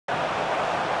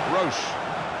Roche.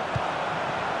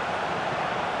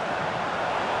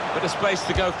 Bit of space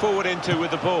to go forward into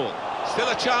with the ball. Still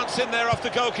a chance in there off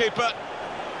the goalkeeper.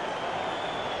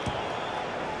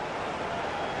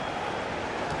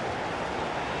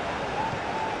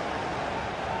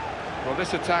 Well,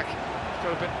 this attack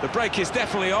got a bit... The break is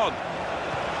definitely on.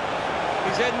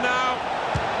 He's in now.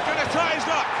 Gonna try his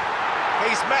luck.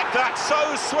 He's met that so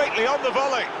sweetly on the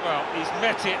volley. Well, he's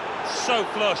met it so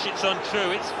flush, it's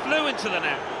untrue. It's flew into the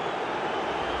net.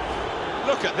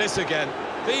 Look at this again.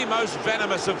 The most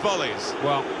venomous of volleys.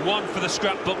 Well, one for the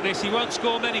scrapbook this. He won't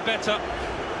score many better.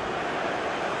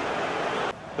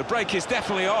 The break is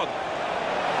definitely on.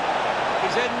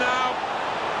 He's in now.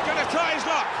 Gonna try his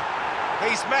luck.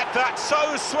 He's met that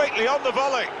so sweetly on the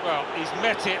volley. Well, he's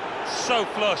met it so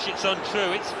flush, it's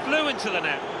untrue. It's flew into the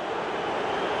net.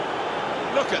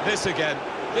 Look at this again.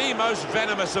 The most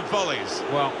venomous of volleys.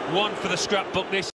 Well, one for the scrapbook this.